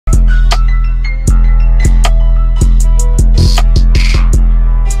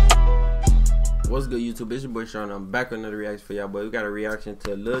good, YouTube? It's your boy Sean. I'm back with another reaction for y'all, boy. We got a reaction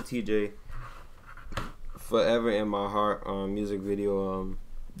to Lil Tjay "Forever in My Heart" music video.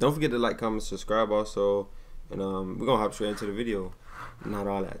 Don't forget to like, comment, subscribe also, and we're gonna hop straight into the video. Not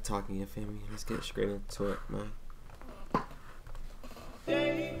all that talking, you feel me? Let's get straight into it, man.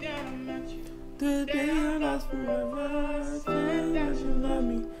 The day I lost forever, saying that you love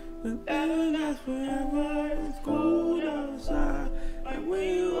me. The day I lost forever, it's cold outside. And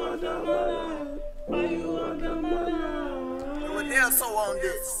when you are down my life, when you are down my life. What else so on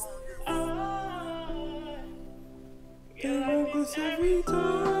this? Get focus every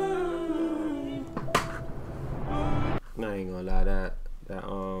time. Nah, I ain't gonna lie, that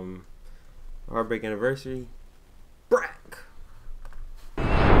Heartbreak Anniversary, brack.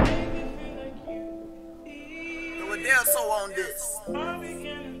 What else so on this?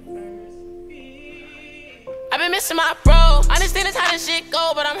 I've been missing my bro. I understand it's how this shit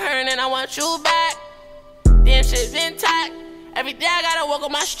go, but I'm hurting and I want you back. Damn shit been tight. Every day I gotta walk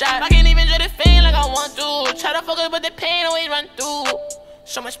on my strap. I can't even enjoy the pain like I want to. Try to focus, but the pain always run through.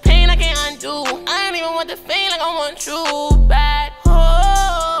 So much pain I can't undo. I don't even want the pain like I want you back.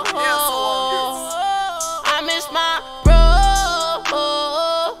 Oh, I miss my bro.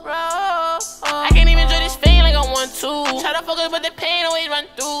 I can't even enjoy this pain like I want to. Try to focus, but the pain always run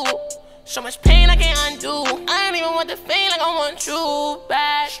through. So much pain I can't undo. I don't even want the feel like I want you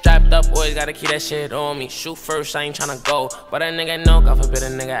back. Strapped up, always gotta keep that shit on me. Shoot first, I ain't tryna go. But a nigga know, God forbid a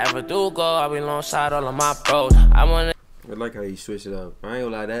nigga ever do go. I'll be alongside all of my bros. I like how he switched it up. I ain't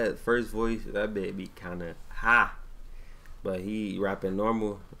gonna lie, that first voice, that bit be kinda high. But he rapping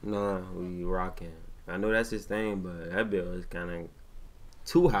normal, nah, we rocking. I know that's his thing, but that bit was kinda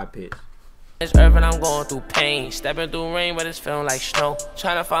too high pitched. It's earth and I'm going through pain. Stepping through rain, but it's feeling like snow.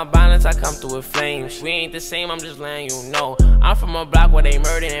 Trying to find balance, I come through with flames. We ain't the same, I'm just letting you know. I'm from a block where they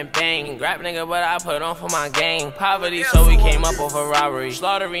murder and bang. Grab nigga, but I put on for my gang. Poverty, so we came up over robbery.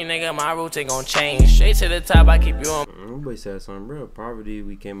 Slaughtery, nigga, my route ain't gon' change. Straight to the top, I keep you on. Nobody said something, bro. Poverty,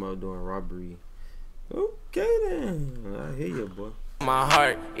 we came up doing robbery. Okay then, I hear you, boy. My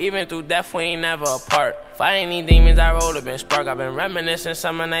heart, even through death we ain't never apart. Fighting these demons, I roll up and spark. I've been reminiscing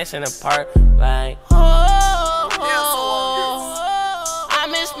summer nights in the park. Like, I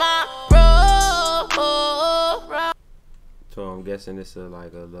miss my bro. So I'm guessing this is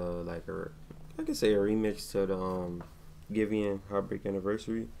like a I could say a remix to the Giveon Heartbreak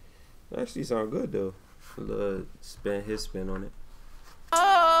Anniversary. It actually sound good though. A little his spin on it.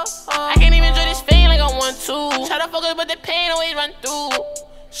 I can't even enjoy this pain like I want to. Try to focus, but the pain always run through.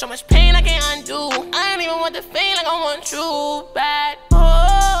 So much pain I can't undo. I don't even want the pain like I want you back.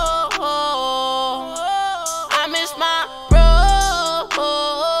 I miss my bro.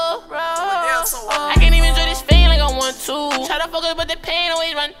 I can't even enjoy this pain like I want to. Try to focus, but the pain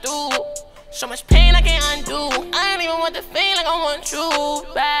always run through. So much pain I can't undo. I don't even want the pain like I want you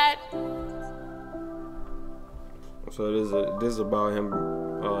back. So this is about him,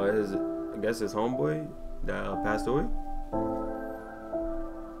 I guess his homeboy that passed away.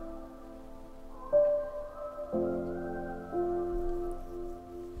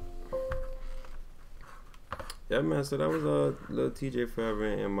 Yeah, man. So that was Lil Tjay "Forever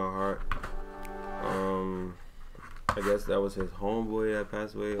in My Heart." I guess that was his homeboy that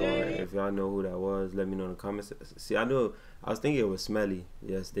passed away, or if y'all know who that was, let me know in the comments. See, I was thinking it was Smelly.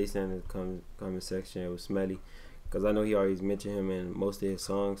 Yes, they said in the comment section it was Smelly. Cause I know he always mentioned him in most of his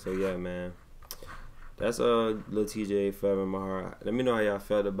songs. So yeah, man, that's Lil Tjay "Forever in My Heart." Let me know how y'all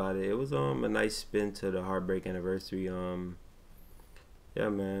felt about it. It was a nice spin to the Heartbreak Anniversary. Yeah,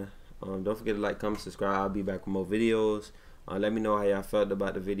 man. Don't forget to like, comment, subscribe. I'll be back with more videos. Let me know how y'all felt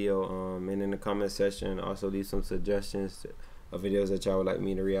about the video. And in the comment section, also leave some suggestions of videos that y'all would like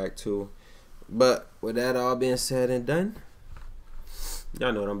me to react to. But with that all being said and done,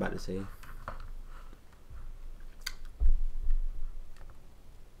 y'all know what I'm about to say.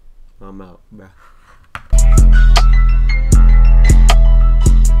 I'm out, bruh.